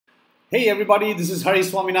Hey everybody, this is Hari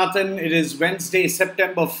Swaminathan. It is Wednesday,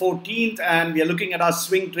 September 14th, and we are looking at our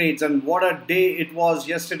swing trades. And what a day it was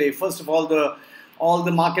yesterday. First of all the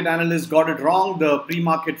market analysts got it wrong. The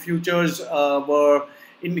pre-market futures were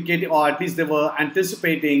indicating, or at least they were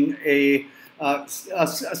anticipating a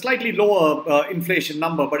slightly lower inflation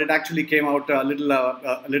number, but it actually came out a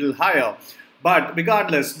little higher. But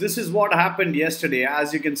regardless, this is what happened yesterday.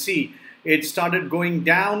 As you can see, it started going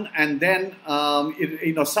down and then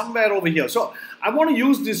somewhere over here. So I want to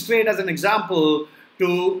use this trade as an example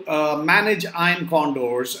to manage iron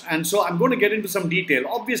condors, and so I'm going to get into some detail.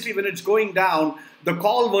 Obviously, when it's going down, the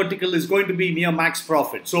call vertical is going to be near max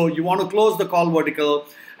profit. So you want to close the call vertical,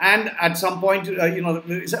 and at some point,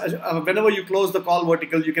 whenever you close the call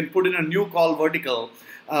vertical, you can put in a new call vertical,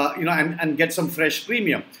 and get some fresh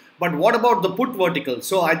premium. But what about the put vertical?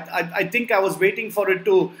 So I think I was waiting for it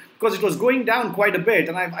to, because it was going down quite a bit,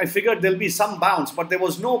 and I figured there'll be some bounce, but there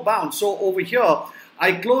was no bounce. So over here,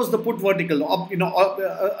 I closed the put vertical,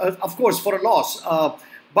 of course, for a loss.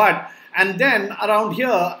 And then around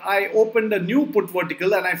here, I opened a new put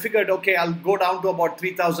vertical, and I figured, okay, I'll go down to about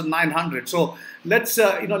 3,900. So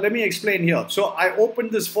let me explain here. So I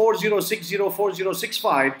opened this 4060,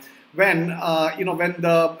 4065. When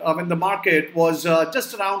the market was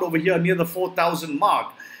just around over here near the 4,000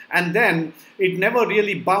 mark, and then it never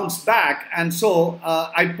really bounced back, and so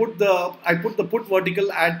I put the put vertical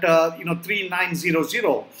at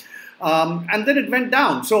 3900, and then it went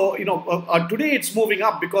down. So today it's moving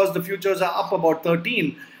up because the futures are up about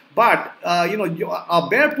 13. But our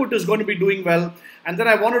bear put is going to be doing well, and then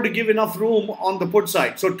I wanted to give enough room on the put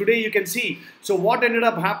side. So today you can see. So what ended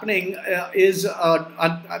up happening is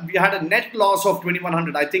we had a net loss of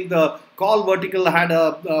 2,100. I think the call vertical had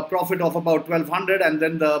a profit of about 1,200, and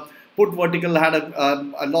then the put vertical had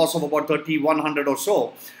a loss of about 3,100 or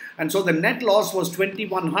so. And so the net loss was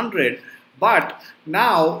 2,100. But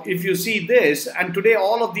now if you see this, and today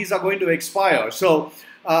all of these are going to expire. So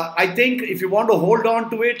I think if you want to hold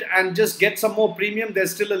on to it and just get some more premium,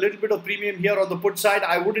 there's still a little bit of premium here on the put side.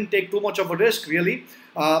 I wouldn't take too much of a risk really,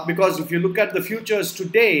 because if you look at the futures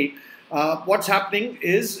today, what's happening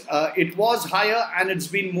is it was higher and it's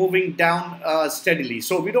been moving down steadily.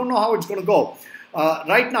 So we don't know how it's going to go.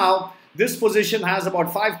 Right now, this position has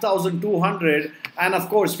about 5,200, and of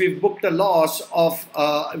course we've booked a loss of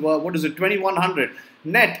 2,100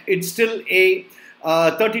 net. It's still a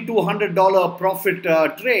 $3,200 profit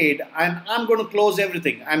trade, and I'm going to close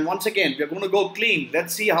everything. And once again, we're going to go clean.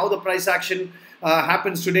 Let's see how the price action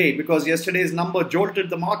happens today, because yesterday's number jolted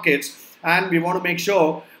the markets, and we want to make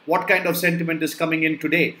sure what kind of sentiment is coming in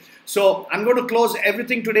today. So I'm going to close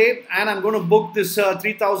everything today, and I'm going to book this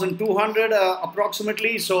 3,200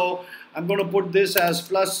 approximately. So I'm going to put this as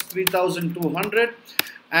plus 3,200.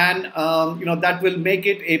 And that will make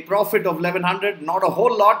it a profit of 1,100. Not a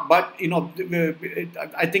whole lot, but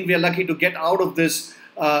I think we are lucky to get out of this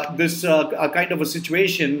kind of a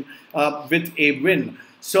situation with a win.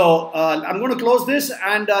 So I'm going to close this,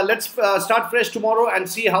 and let's start fresh tomorrow and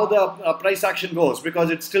see how the price action goes, because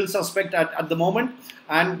it's still suspect at the moment,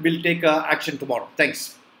 and we'll take action tomorrow.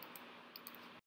 Thanks.